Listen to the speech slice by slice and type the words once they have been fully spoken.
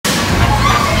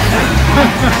Go,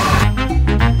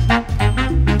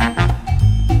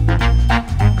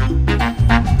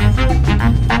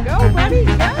 buddy,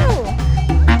 go!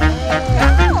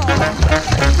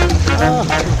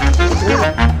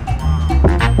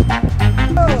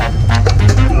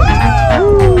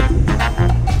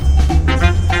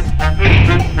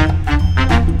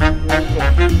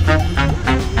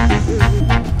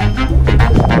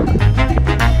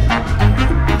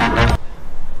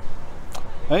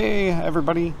 Hey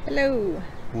everybody! Hello!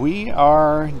 We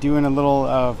are doing a little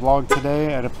vlog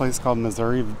today at a place called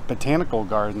Missouri Botanical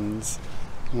Gardens,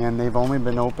 and they've only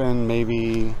been open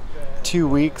maybe 2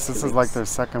 weeks. This is like their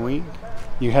second week.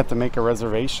 You have to make a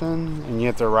reservation and you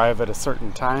have to arrive at a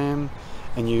certain time,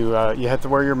 and you have to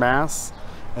wear your mask,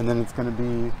 and then it's going to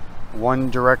be one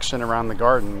direction around the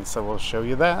garden, so we'll show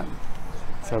you that.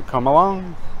 So come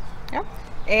along. Yep.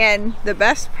 And the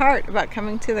best part about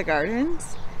coming to the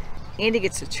gardens, Andy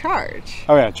gets a charge.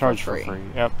 Oh yeah, charge for free.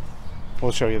 Yep.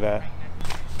 We'll show you that.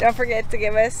 Don't forget to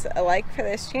give us a like for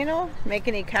this channel. Make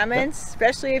any comments,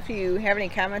 especially if you have any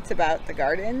comments about the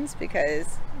gardens, because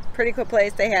it's a pretty cool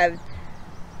place. They have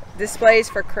displays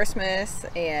for Christmas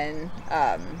and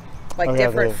like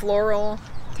different floral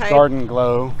type. Garden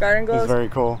glow. Garden glow. Is very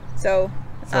cool. So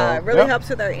really helps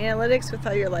with our analytics with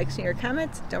all your likes and your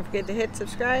comments. Don't forget to hit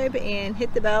subscribe and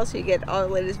hit the bell so you get all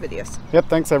the latest videos. Yep,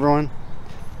 thanks everyone.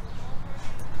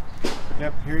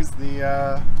 Yep, here's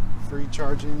the free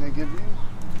charging they give you.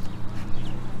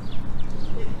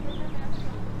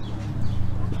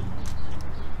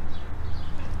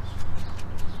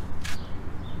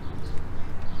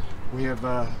 We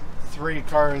have 3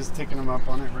 cars taking them up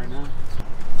on it right now.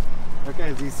 Okay,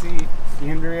 as you see,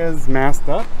 Andrea's masked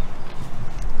up.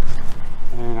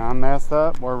 And I'm masked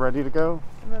up. We're ready to go.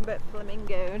 I'm a bit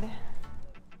flamingoed.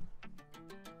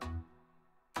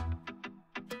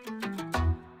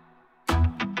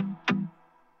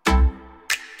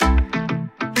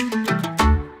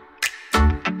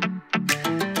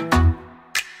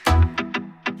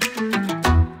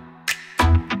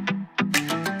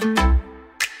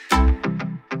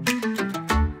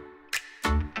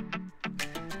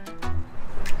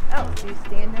 You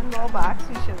stand in a little box,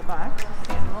 you show the box, you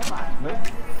stand in a little box. Nope.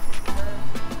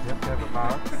 You have to have a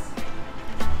box.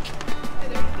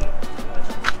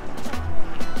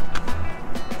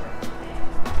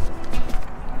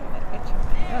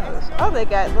 Oh, they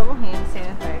got little hand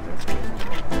sanitizers.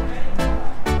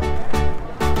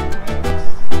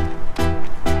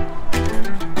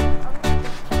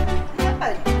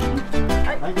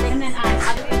 And then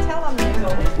how do you tell them to go?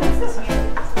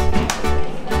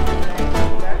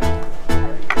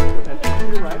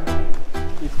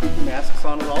 Please keep your masks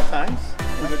on at all times.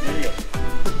 Good video.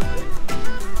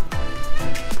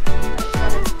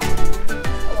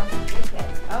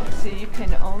 Oh, so you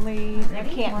can't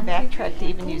backtrack to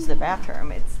even use the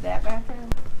bathroom. It's that bathroom.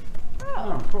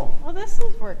 Oh, cool. Well, this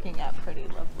is working out pretty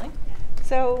lovely.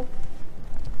 So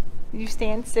you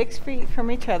stand 6 feet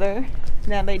from each other.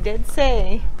 Now they did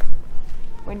say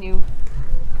when you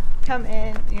come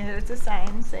in, there's a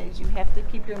sign that says you have to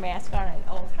keep your mask on at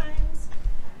all times.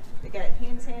 They got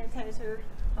hand sanitizer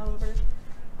all over.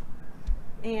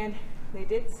 And they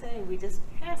did say, we just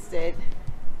passed it,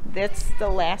 that's the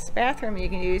last bathroom you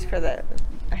can use for the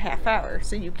half hour.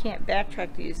 So you can't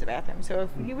backtrack to use the bathroom. So if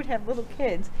you would have little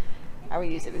kids, I would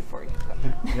use it before you go.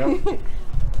 Yep.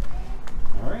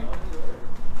 All right.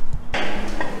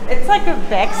 It's like a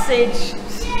backstage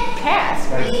pass.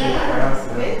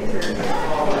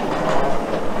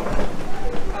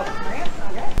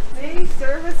 The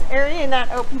service area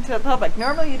not open to the public.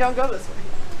 Normally you don't go this way.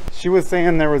 She was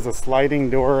saying there was a sliding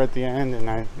door at the end, and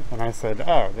I said,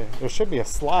 oh, there should be a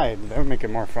slide. That would make it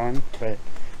more fun. But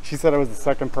she said I was the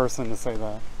second person to say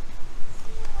that.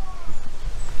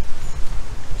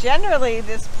 Generally,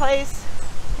 this place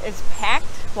is packed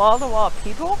wall-to-wall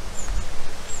people.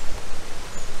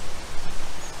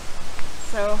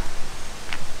 So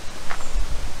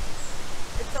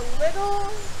it's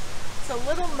a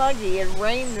little muggy. It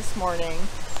rained this morning,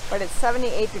 but it's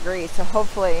 78 degrees, so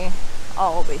hopefully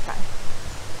all will be fine.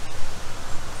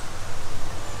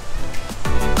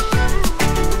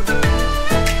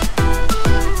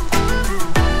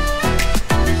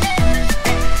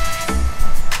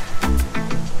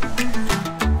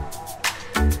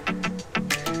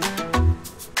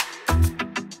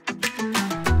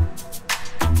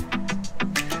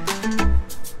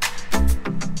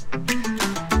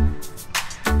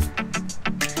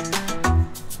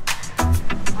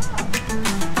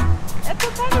 It's a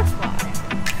butterfly.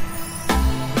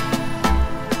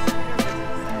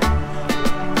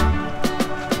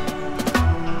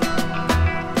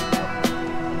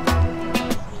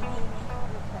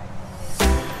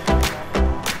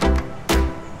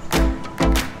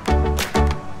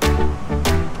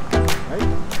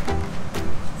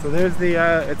 there's the,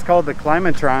 it's called the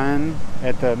Climatron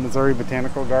at the Missouri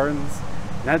Botanical Gardens.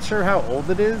 Not sure how old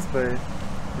it is, but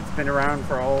it's been around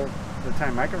for all the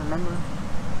time I can remember.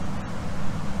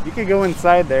 You could go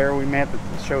inside there. We may have to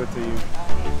show it to you.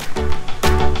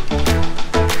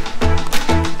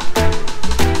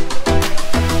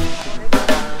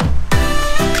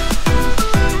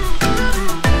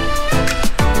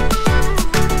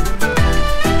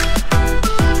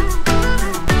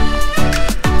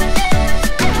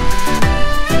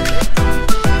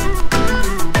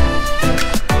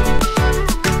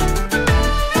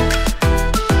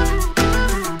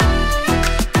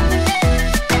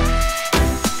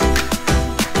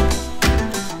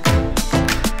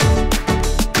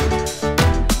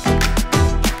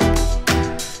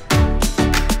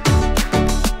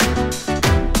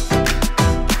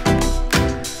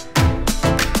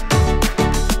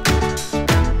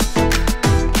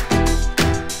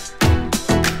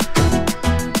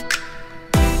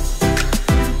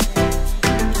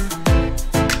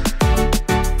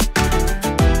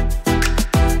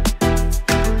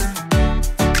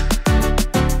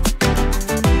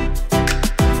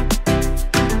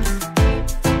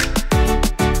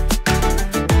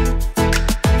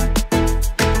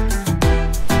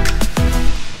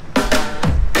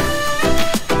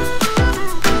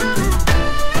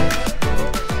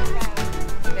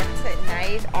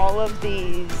 All of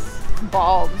these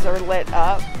bulbs are lit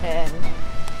up and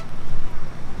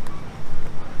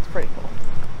it's pretty cool.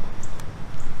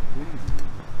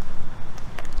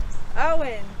 Oh,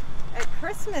 and at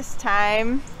Christmas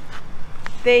time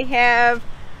they have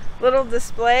little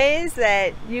displays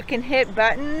that you can hit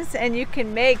buttons and you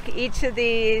can make each of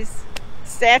these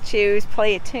statues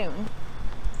play a tune.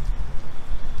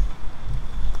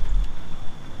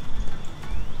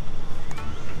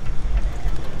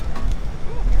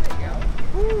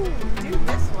 Do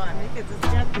this one because it's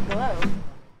got the glow.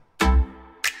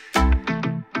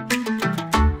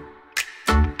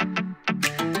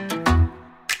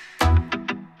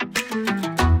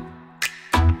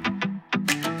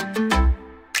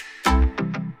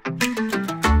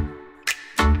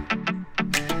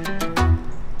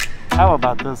 How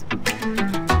about this, people?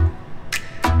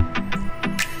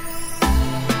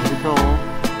 Pretty cool.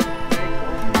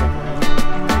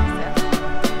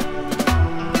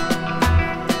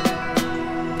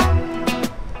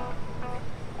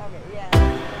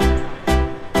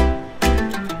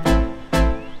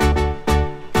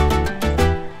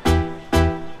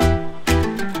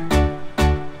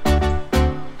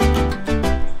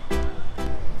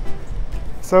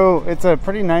 So it's a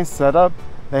pretty nice setup.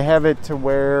 They have it to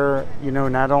where, you know,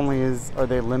 not only are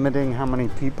they limiting how many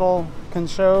people can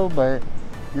show, but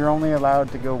you're only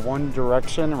allowed to go one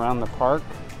direction around the park.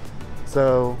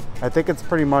 So I think it's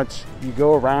pretty much you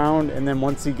go around and then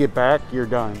once you get back, you're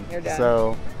done. You're done.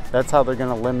 So that's how they're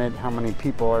gonna limit how many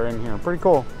people are in here. Pretty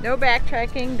cool. No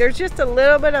backtracking. There's just a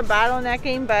little bit of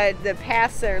bottlenecking, but the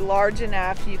paths are large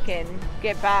enough you can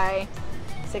get by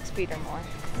 6 feet or more.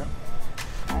 Yep.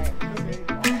 All right.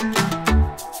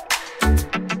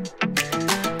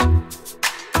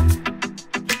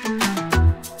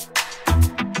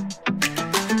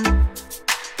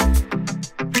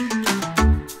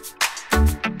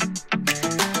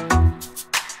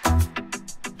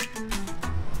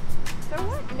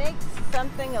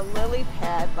 Something a lily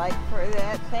pad, like for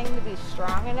that thing to be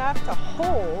strong enough to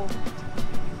hold.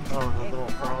 Oh, the little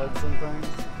frogs and things?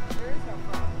 There is no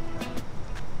frog.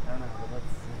 I don't know, but let's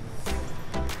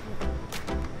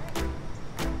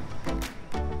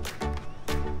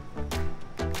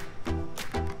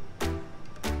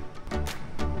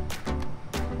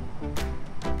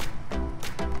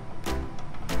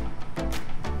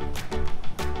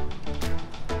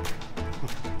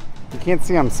You can't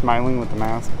see I'm smiling with the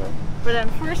mask, but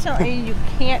unfortunately you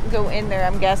can't go in there,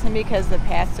 I'm guessing, because the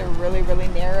paths are really, really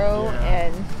narrow.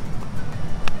 Yeah.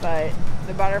 But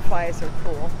the butterflies are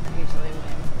cool usually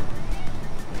when.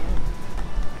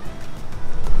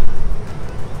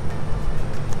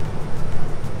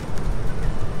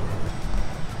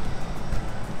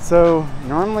 So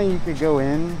normally you could go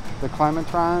in the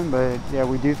Climatron, but yeah,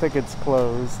 we do think it's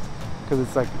closed because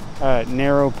it's like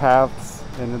narrow paths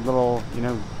and the little, you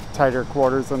know, tighter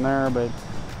quarters in there. But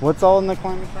what's all in the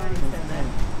Climatron?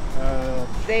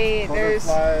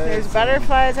 There's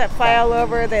butterflies that fly all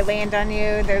over. They land on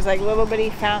you. There's like little bitty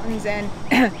fountains and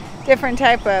different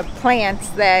type of plants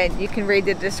that you can read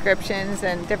the descriptions,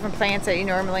 and different plants that you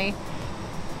normally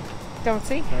don't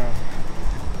see. Yeah.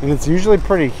 And it's usually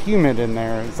pretty humid in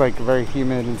there. It's like very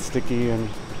humid and sticky, and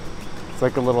it's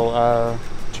like a little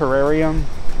terrarium.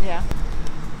 Yeah.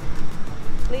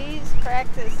 Please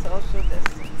practice social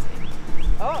distancing.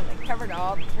 Oh, and they covered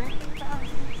all the drinking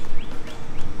fountains.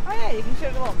 Oh yeah, you can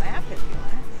show the little map if you want.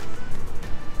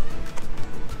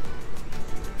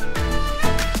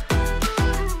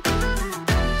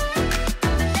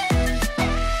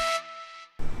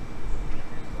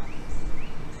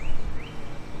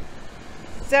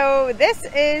 So this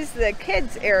is the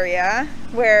kids area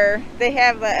where they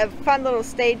have a fun little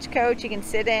stagecoach you can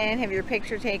sit in, have your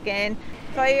picture taken.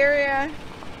 Play area.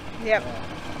 Yep.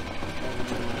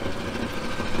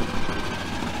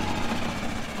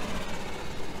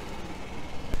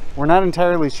 We're not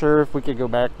entirely sure if we could go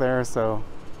back there, so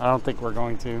I don't think we're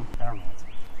going to. I don't know.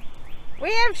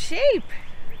 We have sheep.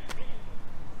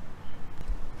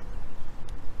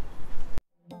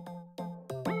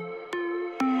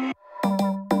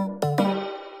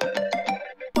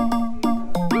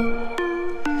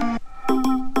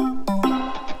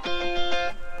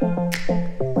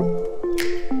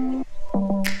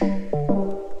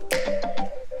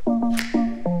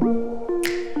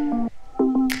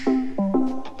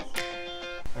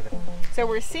 So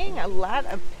we're seeing a lot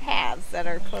of paths that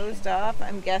are closed off,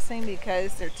 I'm guessing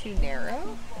because they're too narrow.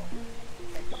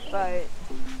 But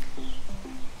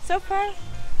so far,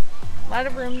 a lot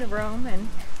of room to roam and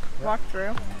walk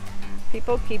through.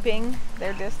 People keeping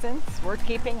their distance. We're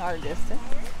keeping our distance.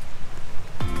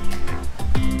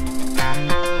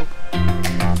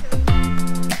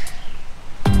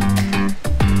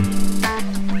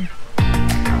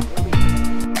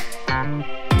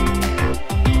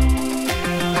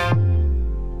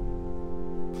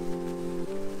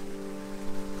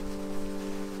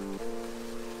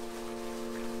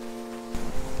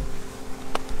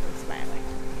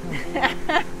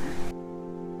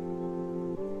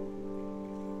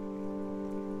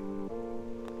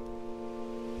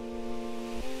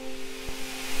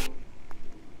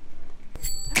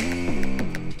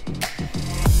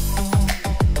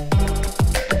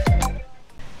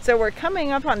 So we're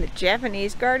coming up on the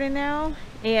Japanese garden now,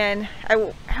 and I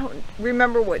don't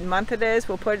remember what month it is.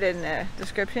 We'll put it in the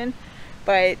description,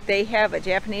 but they have a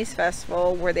Japanese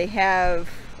festival where they have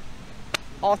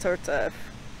all sorts of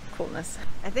coolness.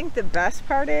 I think the best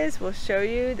part is we'll show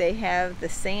you they have the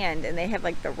sand, and they have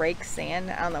like the rake sand.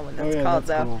 I don't know what that's called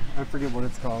that's though. cool. I forget what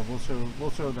it's called.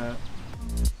 We'll show that.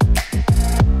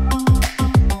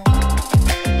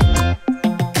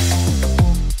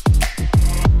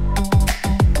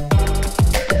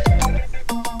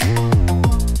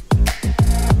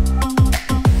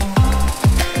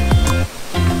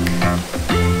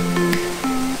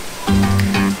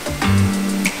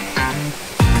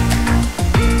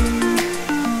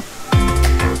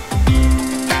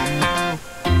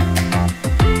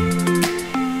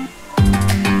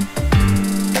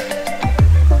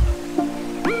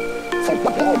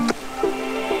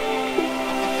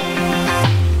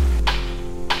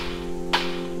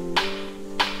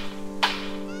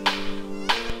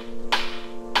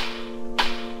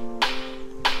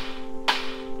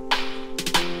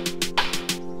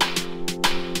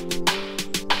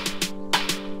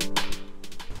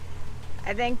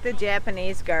 I think the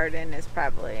Japanese garden is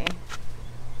probably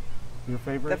Your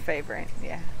favorite? the favorite,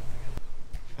 yeah.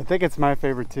 I think it's my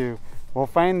favorite too. We'll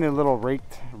find the little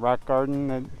raked rock garden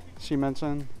that she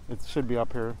mentioned. It should be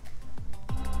up here.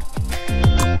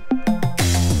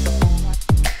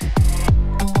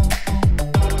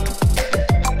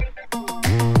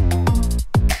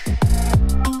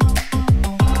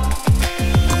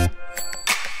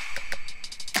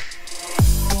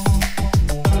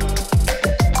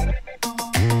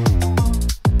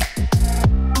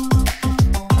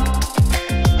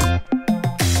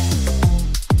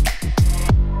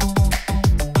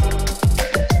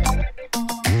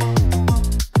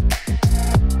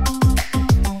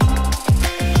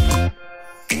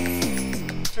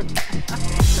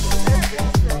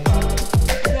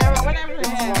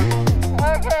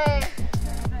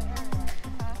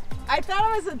 I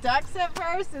thought it was a ducks at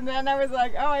first, and then I was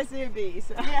like, oh, I see a bee.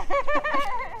 So.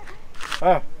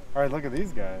 Oh, all right, look at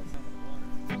these guys.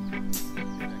 I'm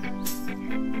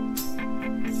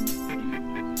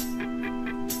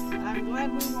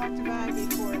glad we walked by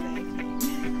before they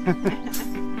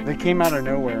came. They came out of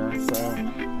nowhere, so.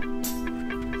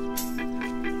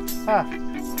 Ah,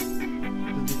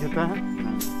 did you get that?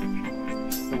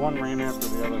 The one ran after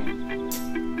the other one.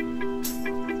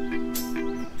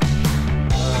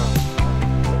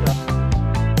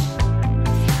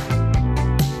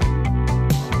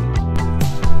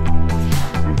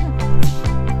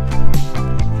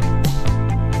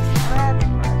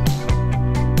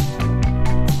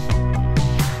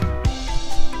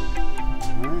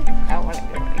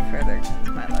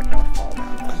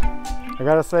 I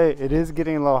gotta say, it is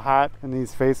getting a little hot in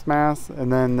these face masks,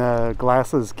 and then the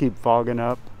glasses keep fogging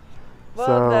up.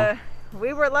 Well,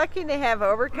 we were lucky to have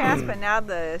overcast, but now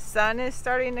the sun is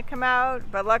starting to come out.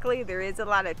 But luckily, there is a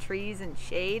lot of trees and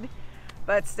shade,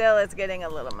 but still, it's getting a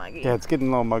little muggy. Yeah, it's getting a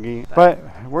little muggy, but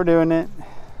we're doing it.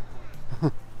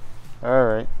 All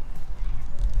right.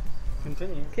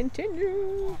 Continue.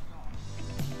 Continue.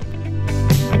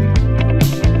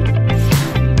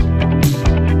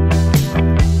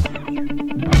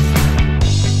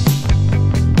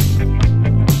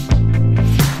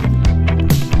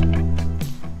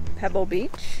 Pebble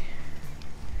Beach.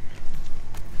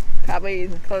 Probably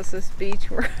the closest beach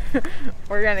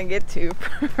we're gonna get to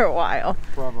for a while.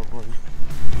 Probably.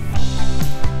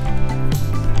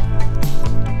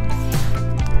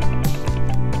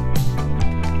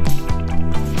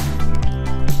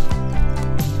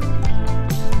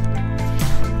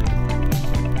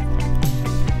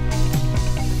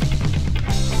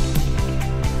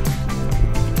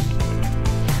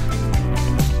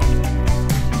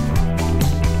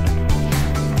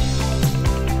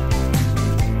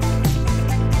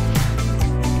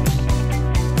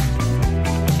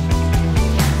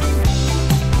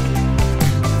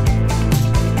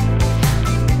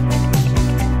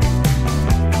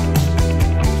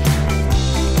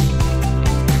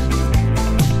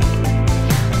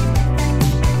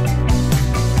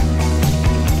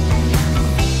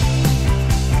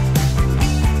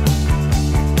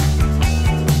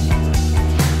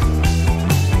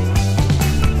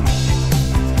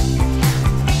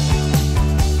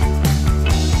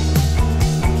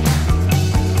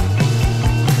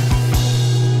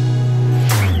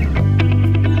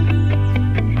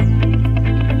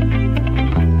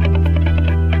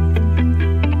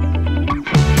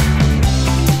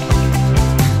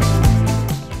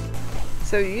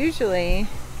 So usually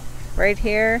right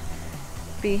here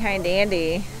behind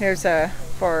Andy, there's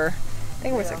for I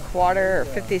think it was a quarter or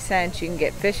 50 cents, you can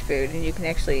get fish food, and you can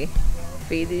actually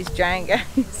feed these giant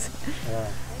guys.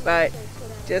 Yeah. But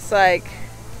just like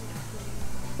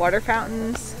water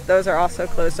fountains, those are also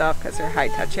closed off because they're high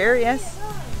touch areas.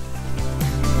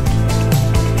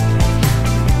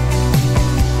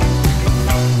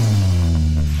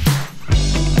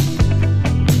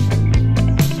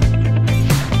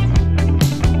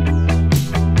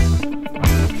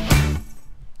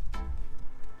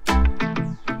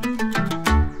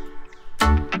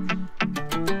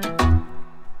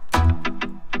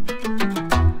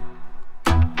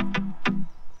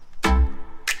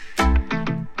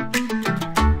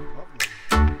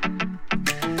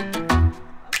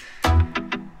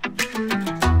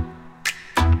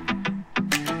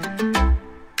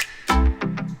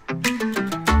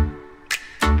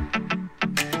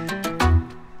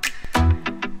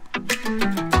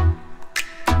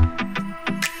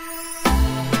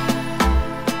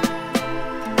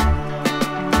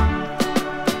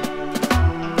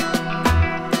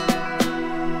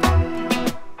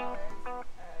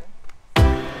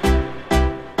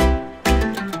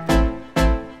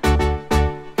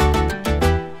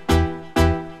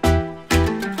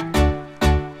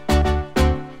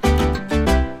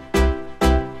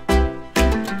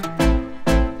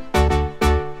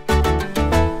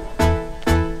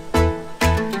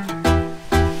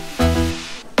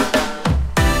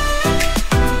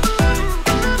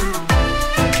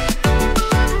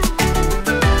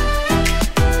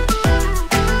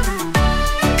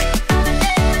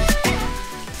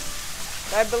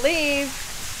 I believe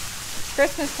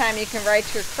Christmas time you can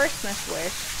write your Christmas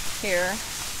wish here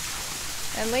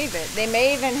and leave it. They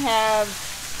may even have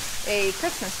a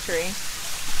Christmas tree in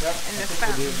this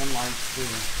fountain.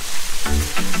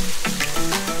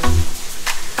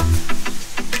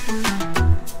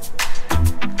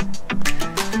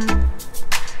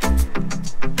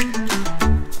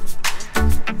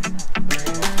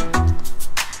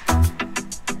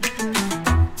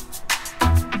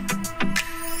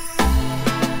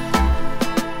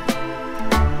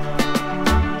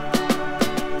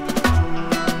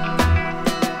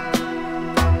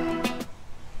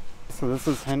 So this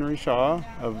is Henry Shaw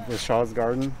of the Shaw's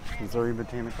Garden, Missouri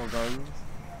Botanical Gardens.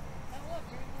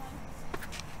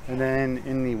 And then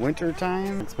in the winter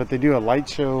time, but they do a light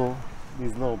show,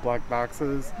 these little black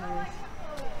boxes.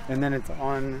 And then it's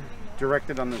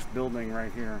directed on this building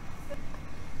right here.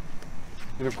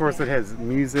 And of course it has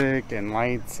music and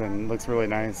lights and looks really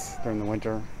nice during the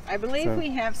winter. I believe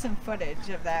we have some footage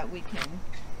of that we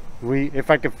can. If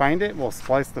I could find it, we'll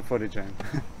splice the footage in.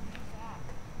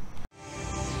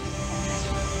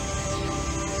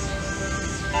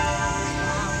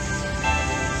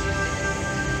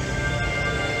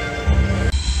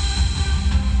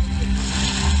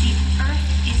 The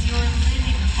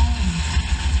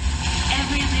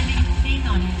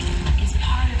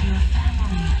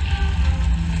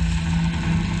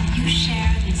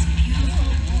this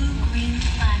beautiful blue-green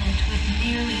planet with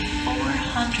nearly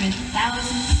 400,000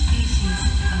 species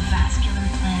of vascular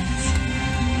plants.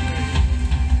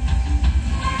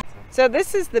 So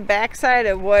this is the backside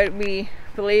of what we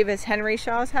believe is Henry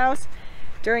Shaw's house.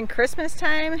 During Christmas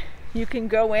time, you can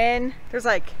go in. There's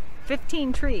like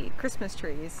 15 Christmas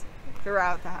trees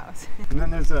throughout the house. And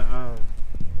then there's a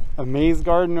maze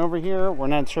garden over here. We're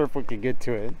not sure if we could get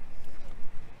to it,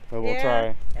 but we'll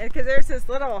try. Because there's this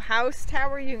little house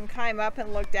tower you can climb up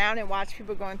and look down and watch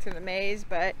people going through the maze,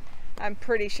 but I'm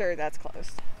pretty sure that's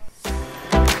closed.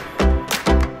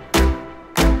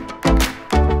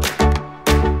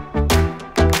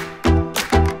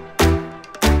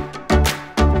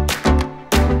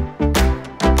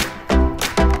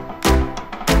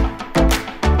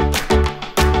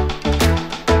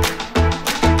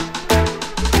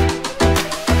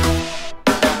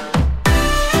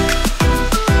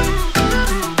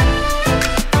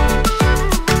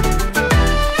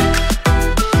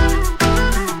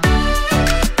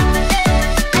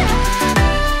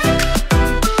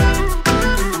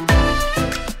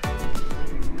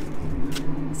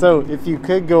 So if you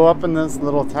could go up in this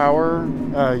little tower,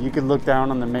 you could look down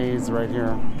on the maze right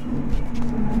here.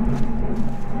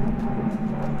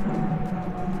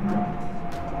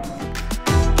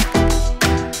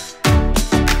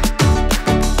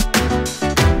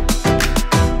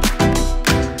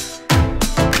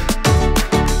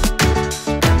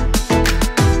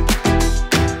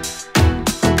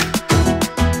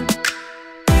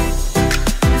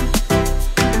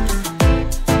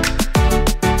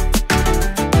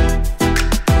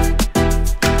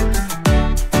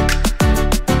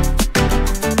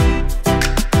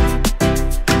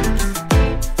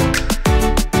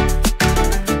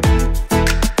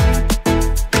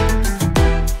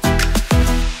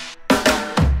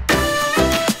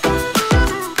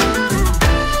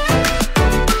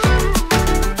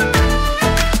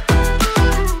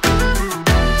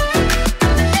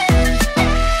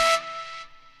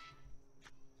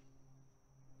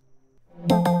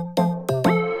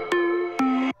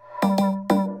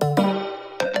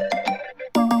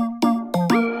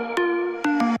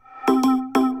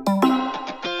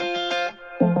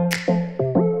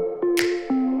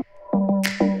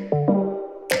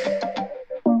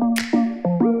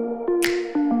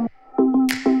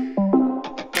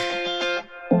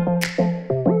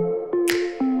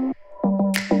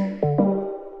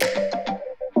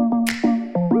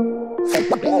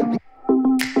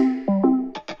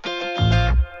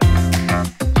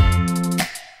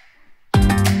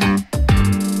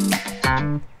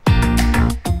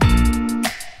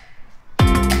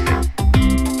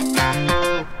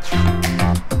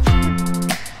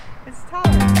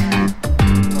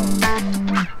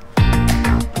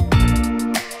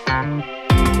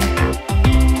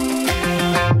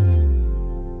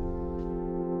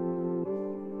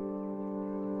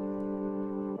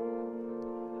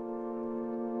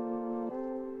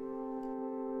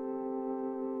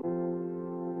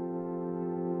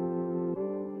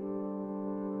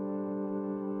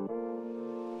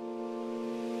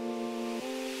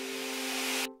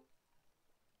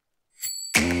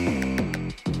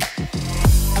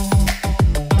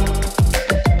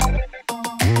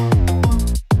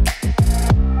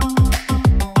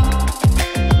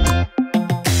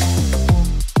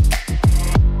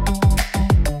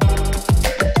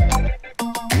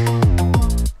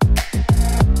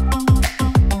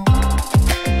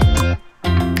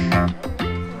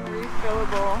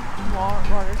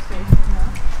 Water station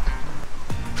now.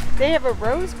 They have a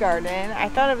rose garden. I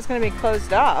thought it was going to be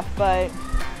closed off, but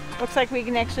looks like we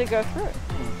can actually go through it.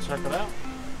 Let's check it out.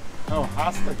 Oh,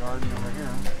 hosta garden over here.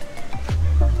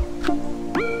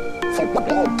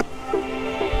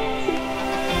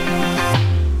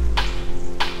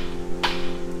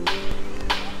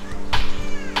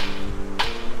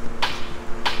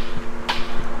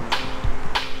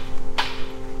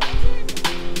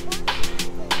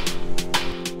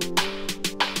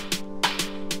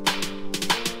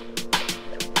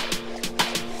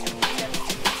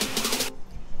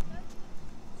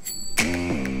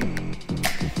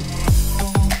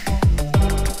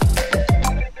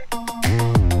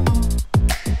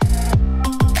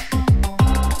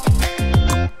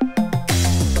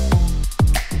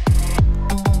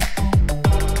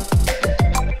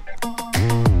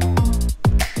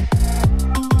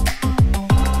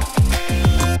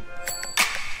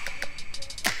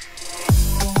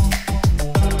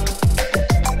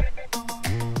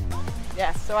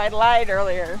 So I lied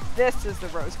earlier. This is the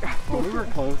rose garden. Oh, we were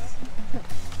close.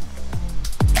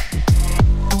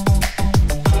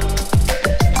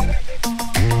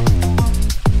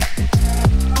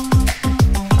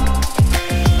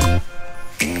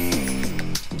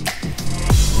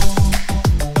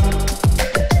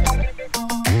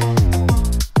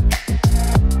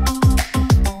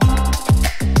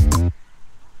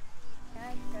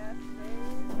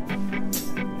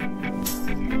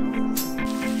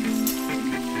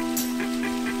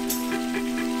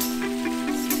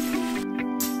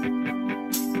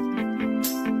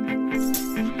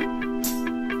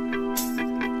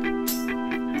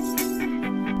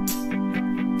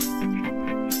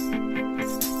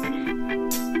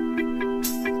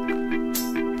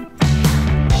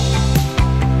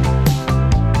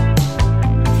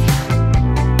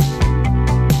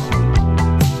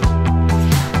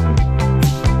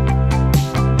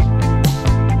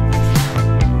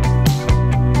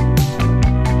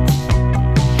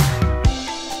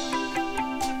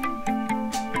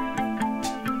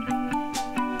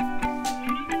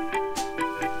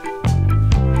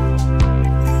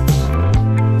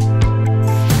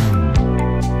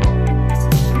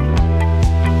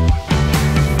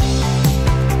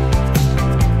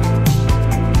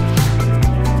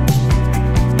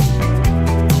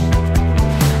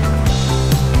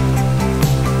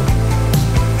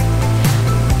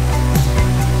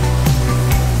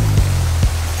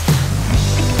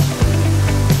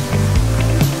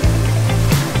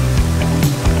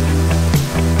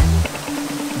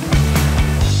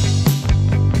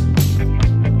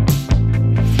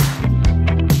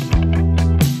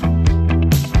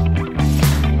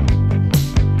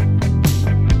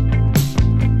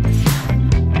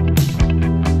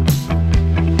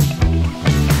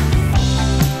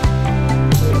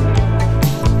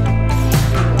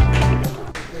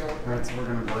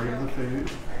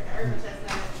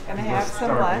 Gonna have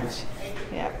some lunch.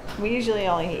 Yeah, we usually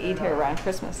only eat here around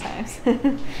Christmas times.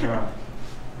 Yeah,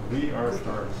 we are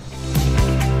starving.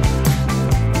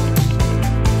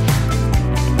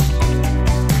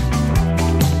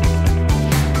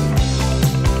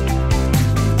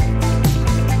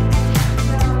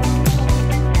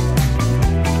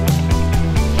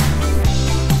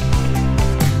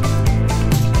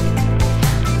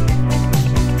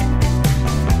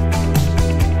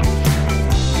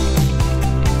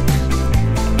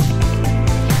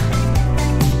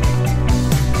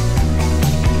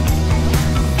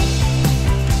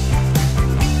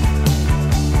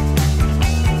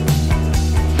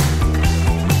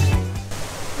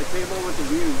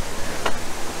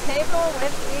 Table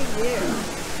with the view.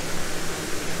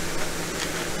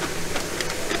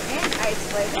 And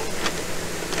isolated.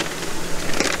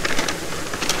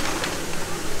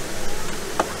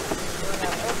 We're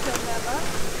gonna open them up.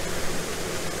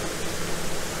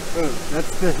 Oh,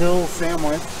 that's the hill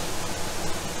sandwich.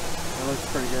 That looks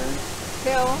pretty good.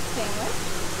 Hill sandwich.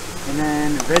 And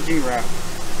then veggie wrap.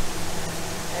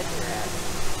 Veggie wrap.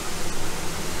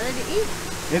 Ready to eat?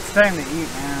 It's time to eat,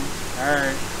 man.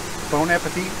 Alright. Bon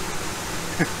appetit.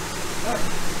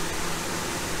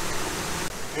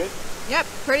 Good? Yep,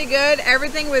 pretty good.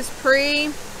 Everything was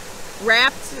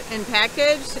pre-wrapped and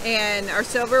packaged, and our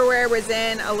silverware was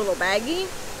in a little baggie.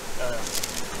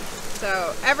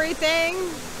 So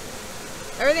everything's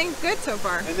good so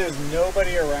far. And there's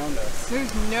nobody around us.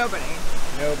 There's nobody.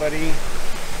 Nobody.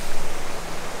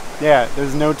 Yeah,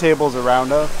 there's no tables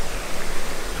around us.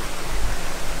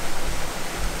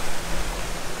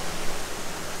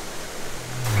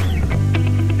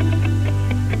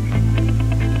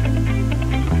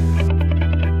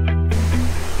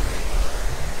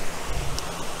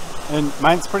 And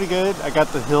mine's pretty good. I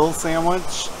got the hill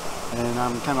sandwich, and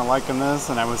I'm kind of liking this,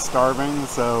 and I was starving,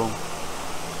 so.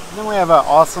 And then we have an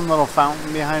awesome little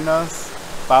fountain behind us.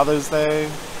 Father's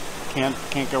Day, can't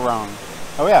go wrong.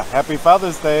 Oh yeah, happy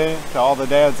Father's Day to all the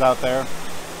dads out there.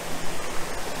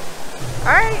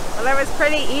 Alright, well that was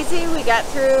pretty easy. We got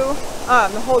through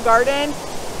the whole garden.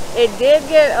 It did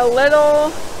get a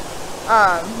little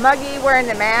muggy wearing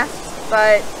the masks,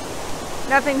 but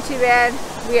nothing too bad.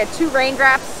 We had 2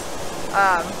 raindrops,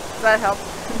 so that helped.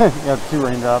 Yeah, 2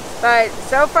 raindrops. But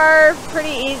so far, pretty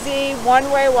easy.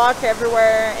 One-way walk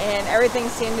everywhere, and everything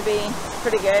seemed to be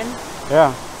pretty good.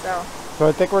 Yeah. So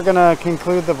I think we're gonna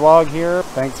conclude the vlog here.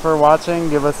 Thanks for watching.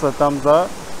 Give us a thumbs up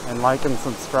and like and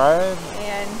subscribe.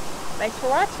 and thanks for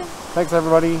watching. Thanks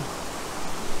everybody.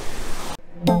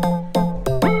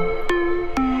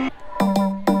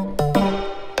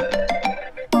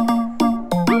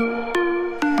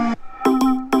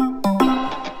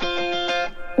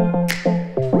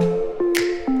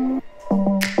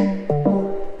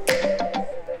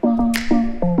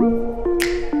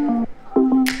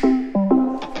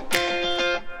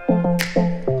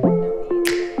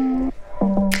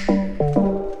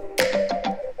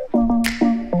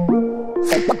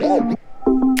 Hey,